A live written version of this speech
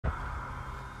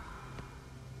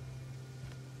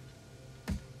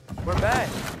we're back.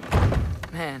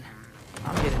 Man,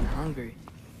 I'm getting hungry.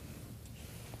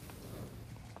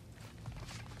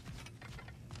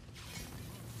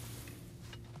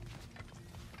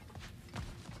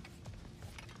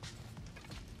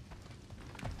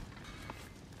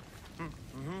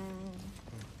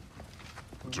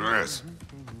 Atreus,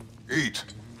 eat.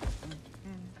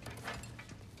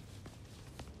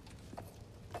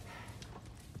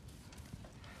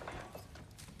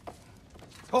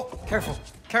 Oh, careful,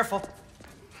 careful.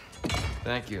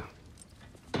 Thank you.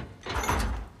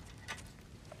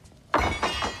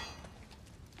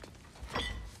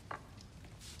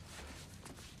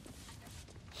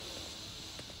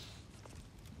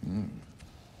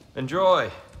 Enjoy.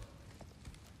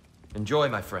 Enjoy,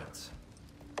 my friends.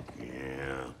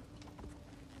 Yeah.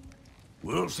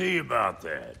 We'll see about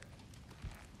that.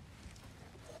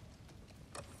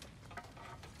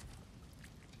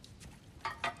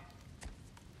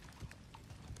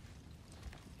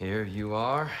 Here you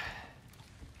are.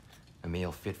 A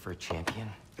meal fit for a champion.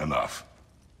 Enough.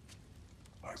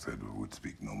 I said we would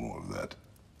speak no more of that.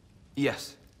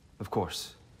 Yes, of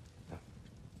course.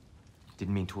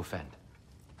 Didn't mean to offend.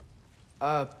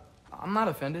 I'm not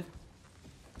offended.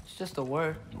 It's just a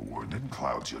word. The word that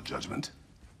clouds your judgment.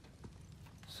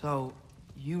 So,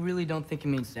 you really don't think it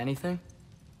means anything?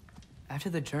 After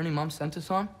the journey Mom sent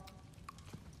us on?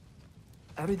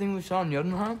 Everything we saw in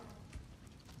Jotunheim?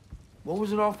 What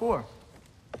was it all for?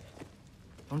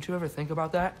 Don't you ever think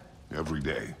about that? Every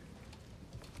day.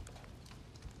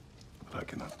 But I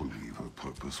cannot believe her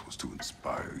purpose was to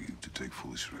inspire you to take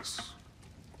foolish risks.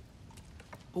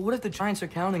 But what if the Giants are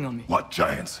counting on me? What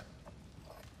giants?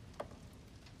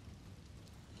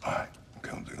 I'm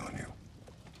counting on you.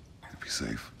 To be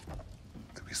safe.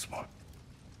 To be smart.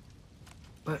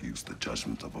 But... Use the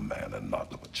judgment of a man and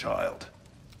not of a child.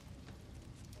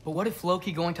 But what if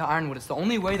Loki going to Ironwood is the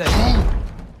only way that...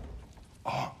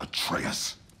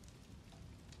 Atreus.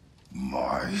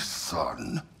 My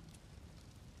son.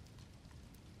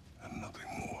 And nothing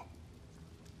more.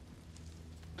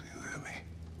 Do you hear me?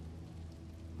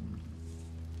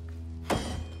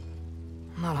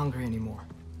 I'm not hungry anymore.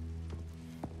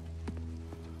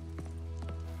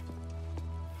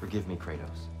 Forgive me,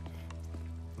 Kratos.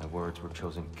 My words were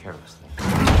chosen carelessly.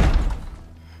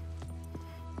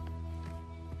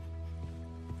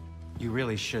 You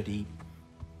really should eat.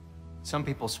 Some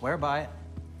people swear by it.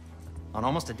 On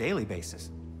almost a daily basis.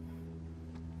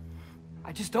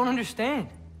 I just don't understand.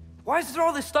 Why is there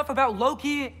all this stuff about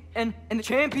Loki and the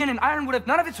champion and Ironwood if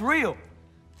none of it's real?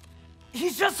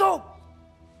 He's just so...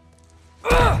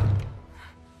 Ugh!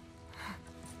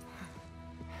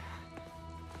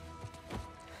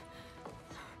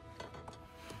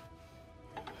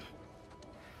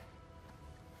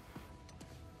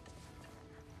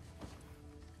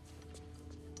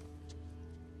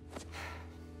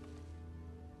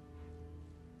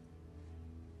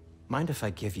 Mind if I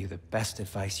give you the best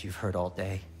advice you've heard all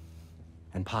day?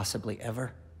 And possibly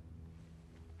ever?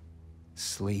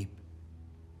 Sleep.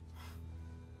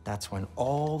 That's when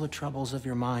all the troubles of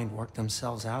your mind work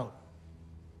themselves out.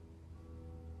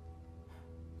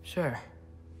 Sure.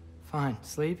 Fine.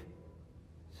 Sleep?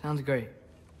 Sounds great.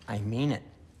 I mean it.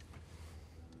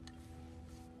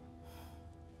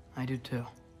 I do too.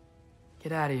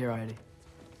 Get out of here already.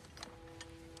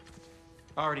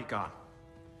 Already gone.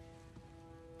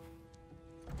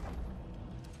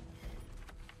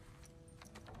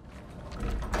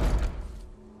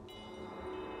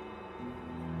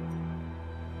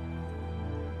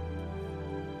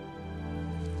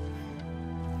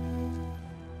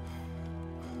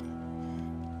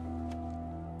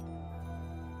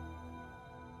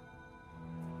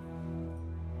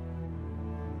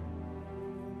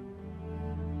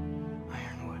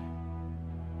 Ironwood.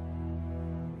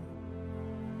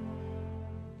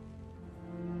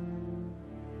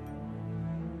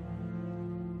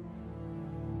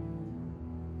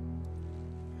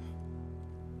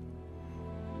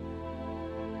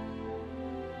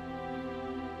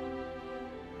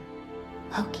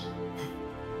 Loki.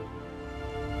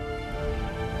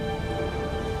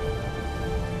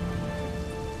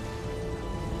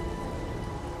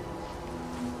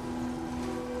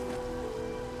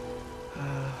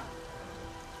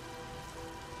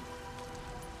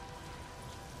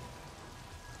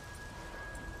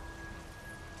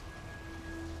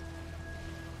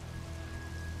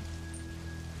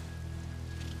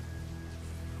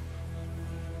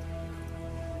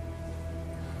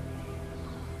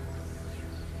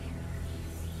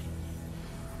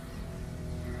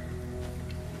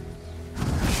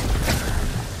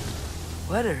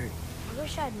 Let it hurt. I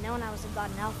wish I had known I was a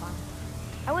god in Elfheim.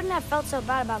 I wouldn't have felt so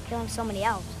bad about killing so many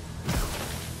elves.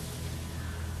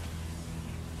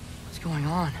 going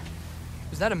on?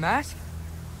 Was that a mask?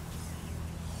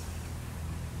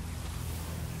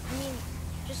 I mean,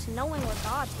 just knowing we're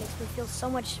gods makes me feel so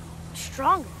much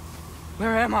stronger.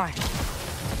 Where am I?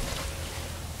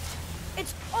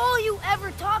 It's all you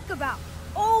ever talk about,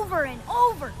 over and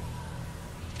over.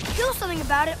 Do something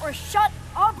about it or shut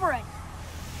up already.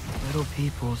 Little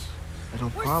people's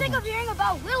little We're problems. sick of hearing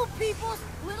about little people's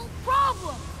little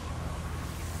problems.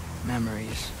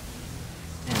 Memories.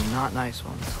 And not nice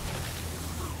ones.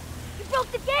 You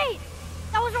broke the gate.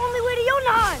 That was our only way to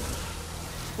Jotunheim.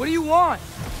 What do you want?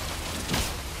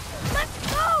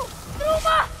 Let's go,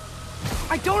 Numa!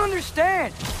 I don't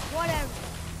understand. Whatever.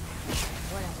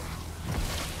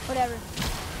 Whatever.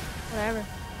 Whatever.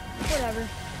 Whatever.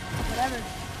 Whatever.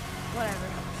 Whatever.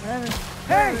 Whatever.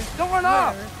 Hey, don't run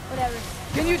off. Whatever.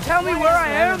 Can you tell me where I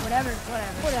am? Whatever.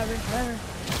 Whatever. Whatever.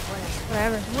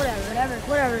 Whatever. Whatever. Whatever.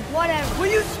 Whatever. Whatever.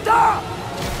 Will you stop?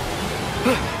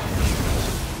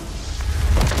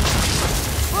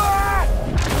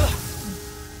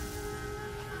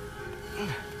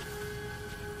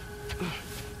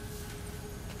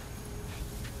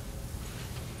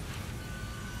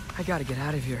 I gotta get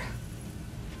out of here.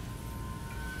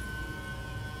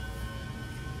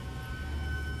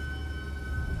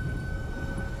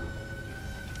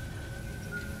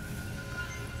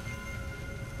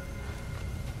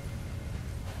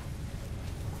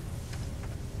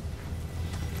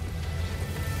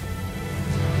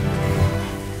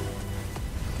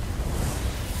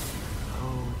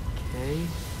 Okay.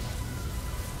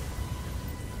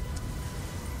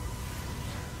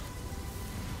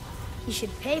 He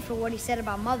should pay for what he said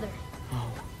about Mother.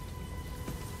 Oh.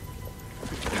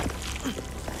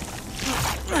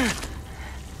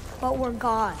 But we're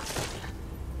gods.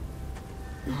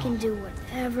 We can do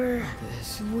whatever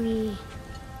This. we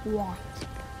want.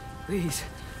 Please.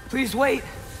 Please wait.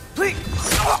 Please.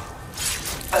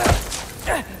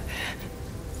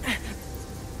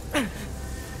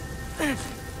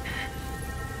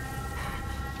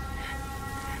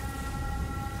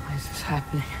 Why is this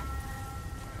happening?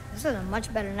 This is a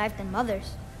much better knife than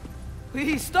Mother's.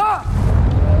 Please stop!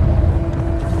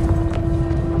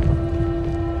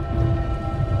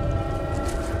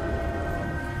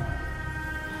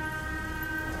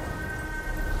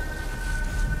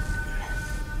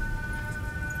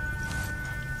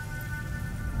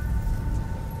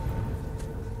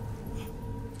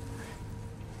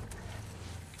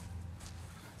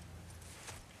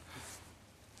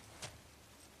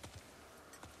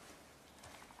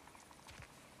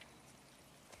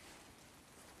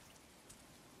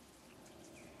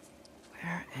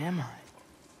 Where am I?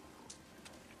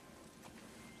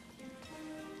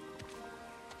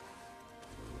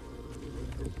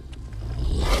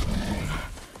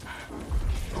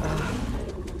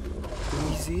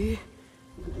 Easy.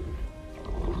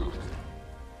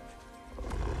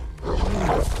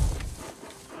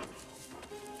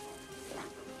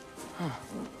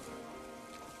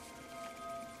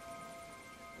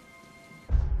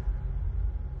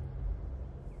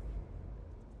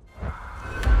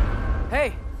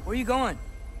 Hey, where you going?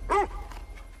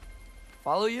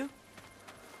 Follow you?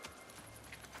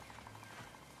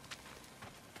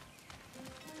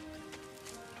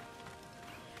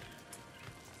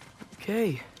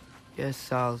 Okay,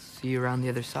 guess I'll see you around the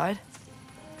other side.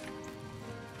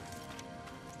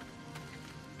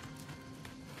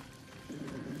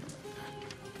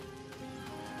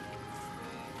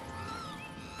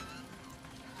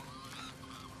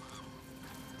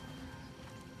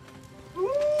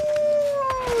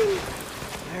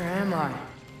 Where am I?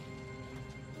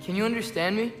 Can you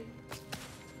understand me?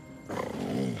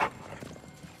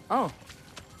 Oh,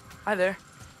 hi there.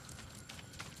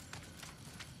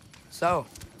 So,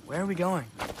 where are we going?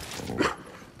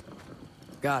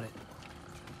 Got it.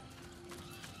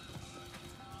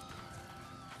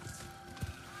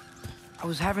 I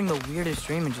was having the weirdest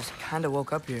dream and just kinda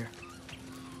woke up here.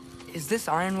 Is this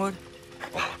Ironwood?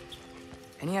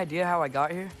 Any idea how I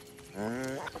got here?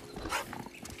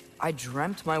 I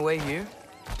dreamt my way here?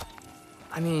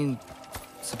 I mean,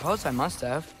 suppose I must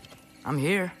have. I'm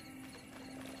here.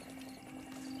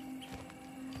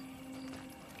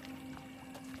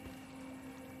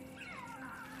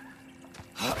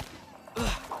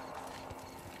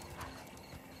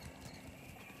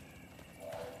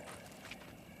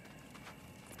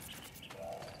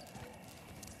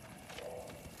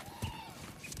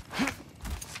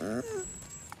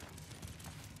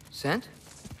 Scent?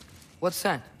 What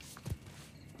scent?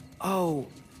 Oh,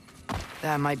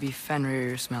 that might be Fenrir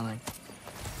you're smelling.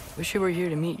 Wish I were here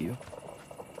to meet you.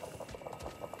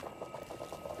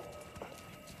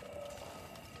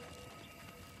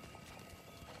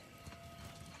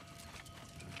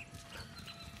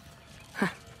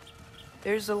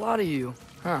 There's a lot of you,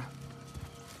 huh?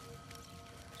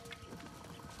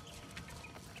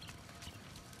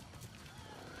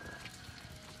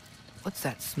 What's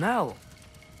that smell?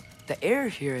 The air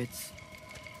here,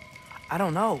 I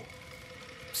don't know.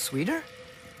 Sweeter?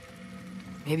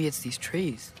 Maybe it's these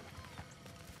trees.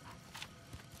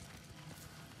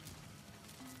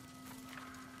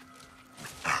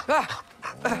 Ah!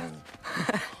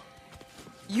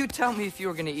 You tell me if you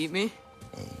were gonna eat me.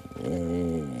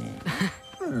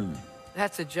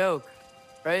 That's a joke,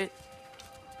 right?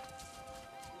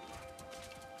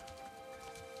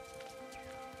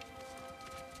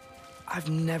 I've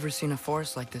never seen a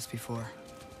forest like this before.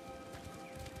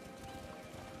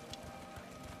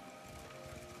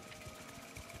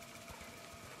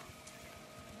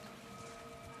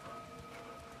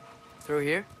 Through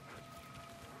here?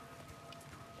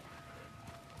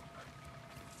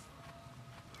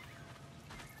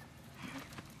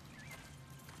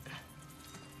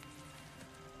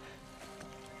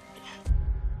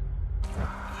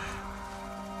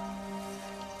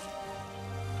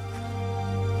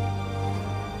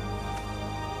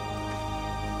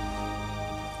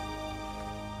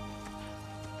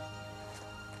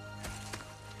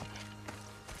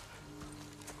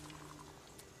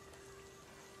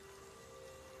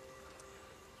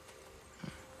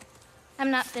 I'm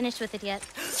not finished with it yet.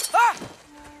 Ah!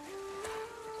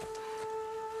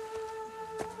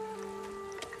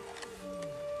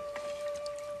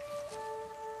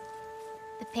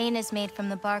 The paint is made from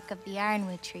the bark of the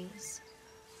ironwood trees.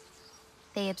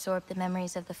 They absorb the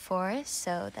memories of the forest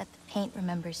so that the paint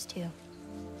remembers too.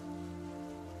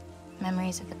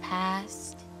 Memories of the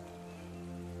past,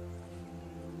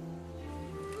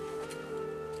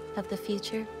 of the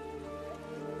future.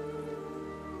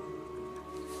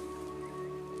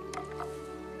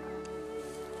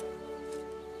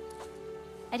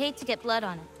 I'd hate to get blood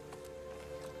on it.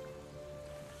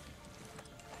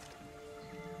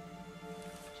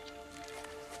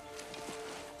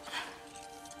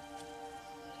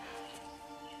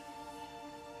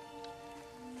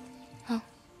 Oh,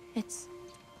 it's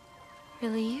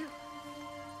really you.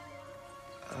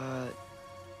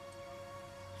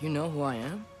 You know who I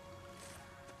am?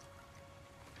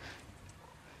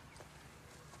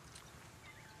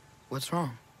 What's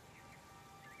wrong?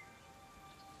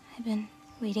 I've been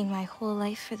waiting my whole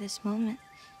life for this moment.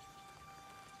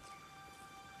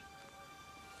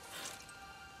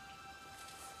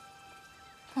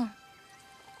 Huh.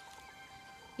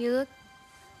 You look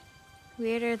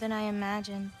weirder than I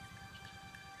imagined.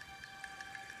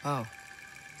 Oh.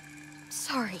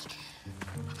 Sorry.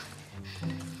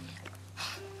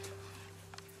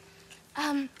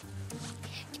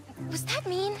 Was that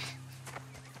mean?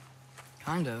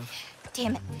 Kind of.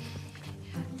 Damn it.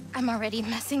 I'm already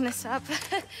messing this up.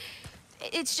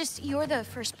 It's just you're the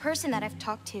first person that I've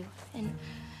talked to in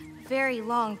a very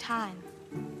long time.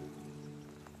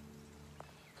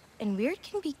 And weird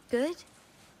can be good.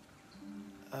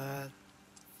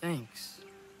 Thanks.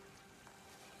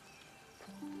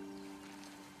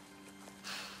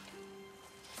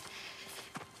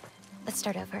 Let's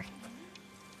start over.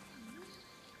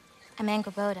 I'm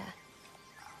Angrboda.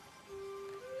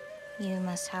 You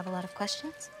must have a lot of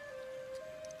questions?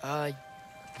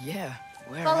 Yeah.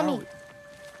 Where Follow are me. we?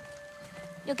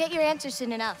 You'll get your answers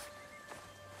soon enough.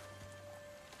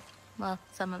 Well,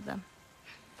 some of them.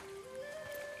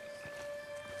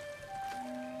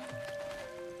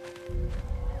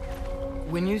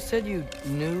 When you said you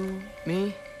knew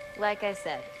me? Like I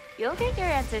said, you'll get your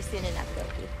answers soon enough,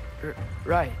 Loki.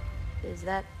 Right. Is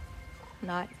that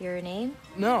not your name?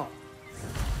 No.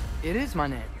 It is my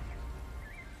name.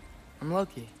 I'm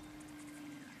Loki.